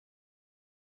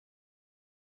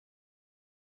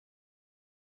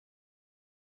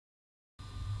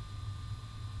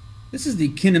This is the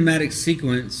kinematic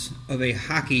sequence of a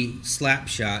hockey slap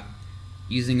shot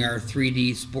using our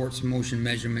 3D sports motion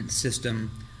measurement system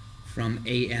from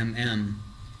AMM.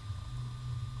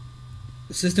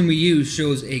 The system we use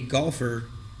shows a golfer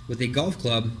with a golf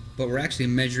club, but we're actually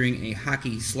measuring a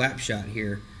hockey slap shot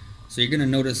here. So you're going to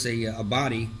notice a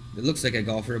body that looks like a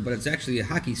golfer, but it's actually a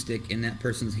hockey stick in that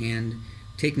person's hand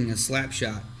taking a slap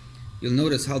shot. You'll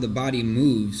notice how the body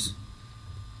moves.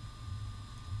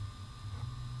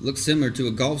 Looks similar to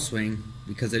a golf swing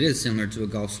because it is similar to a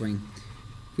golf swing.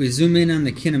 If we zoom in on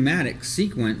the kinematic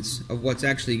sequence of what's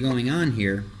actually going on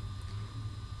here,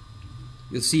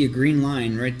 you'll see a green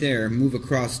line right there move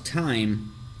across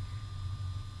time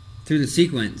through the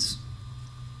sequence.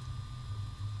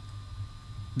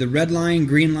 The red line,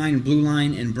 green line, blue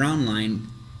line, and brown line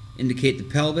indicate the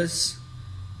pelvis,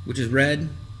 which is red,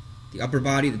 the upper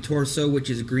body, the torso, which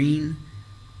is green,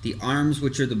 the arms,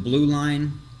 which are the blue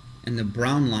line, and the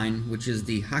brown line, which is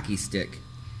the hockey stick.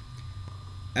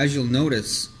 As you'll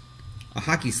notice, a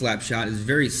hockey slap shot is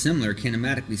very similar,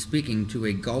 kinematically speaking, to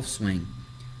a golf swing.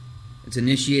 It's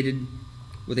initiated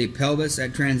with a pelvis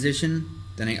at transition,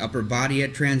 then an upper body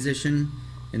at transition.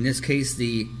 In this case,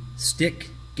 the stick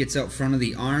gets out front of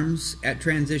the arms at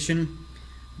transition,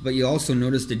 but you also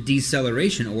notice the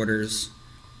deceleration orders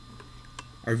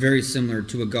are very similar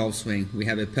to a golf swing. We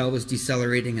have a pelvis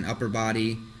decelerating, an upper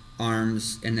body,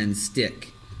 arms, and then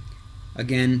stick.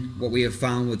 Again, what we have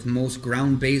found with most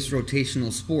ground-based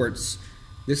rotational sports,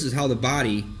 this is how the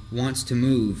body wants to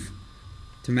move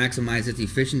to maximize its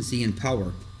efficiency and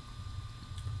power.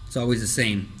 It's always the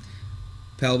same.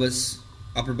 Pelvis,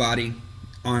 upper body,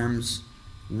 arms,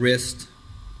 wrist,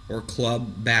 or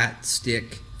club, bat,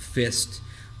 stick, fist,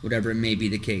 whatever it may be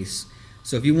the case.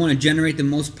 So if you want to generate the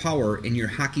most power in your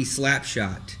hockey slap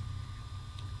shot,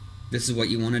 this is what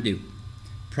you want to do.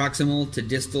 Proximal to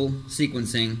distal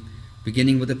sequencing,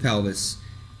 beginning with the pelvis.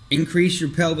 Increase your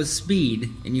pelvis speed,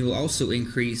 and you will also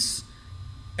increase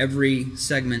every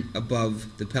segment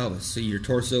above the pelvis. So your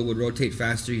torso would rotate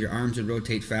faster, your arms would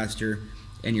rotate faster,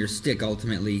 and your stick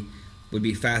ultimately would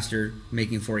be faster,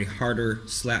 making for a harder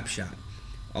slap shot.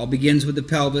 All begins with the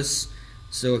pelvis.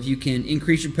 So if you can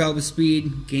increase your pelvis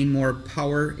speed, gain more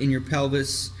power in your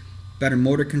pelvis, better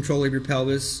motor control of your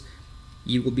pelvis,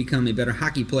 you will become a better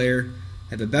hockey player,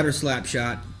 have a better slap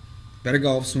shot, better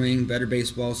golf swing, better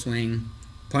baseball swing,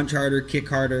 punch harder, kick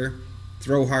harder,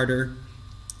 throw harder.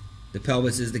 The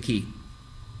pelvis is the key.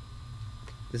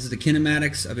 This is the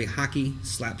kinematics of a hockey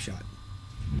slap shot.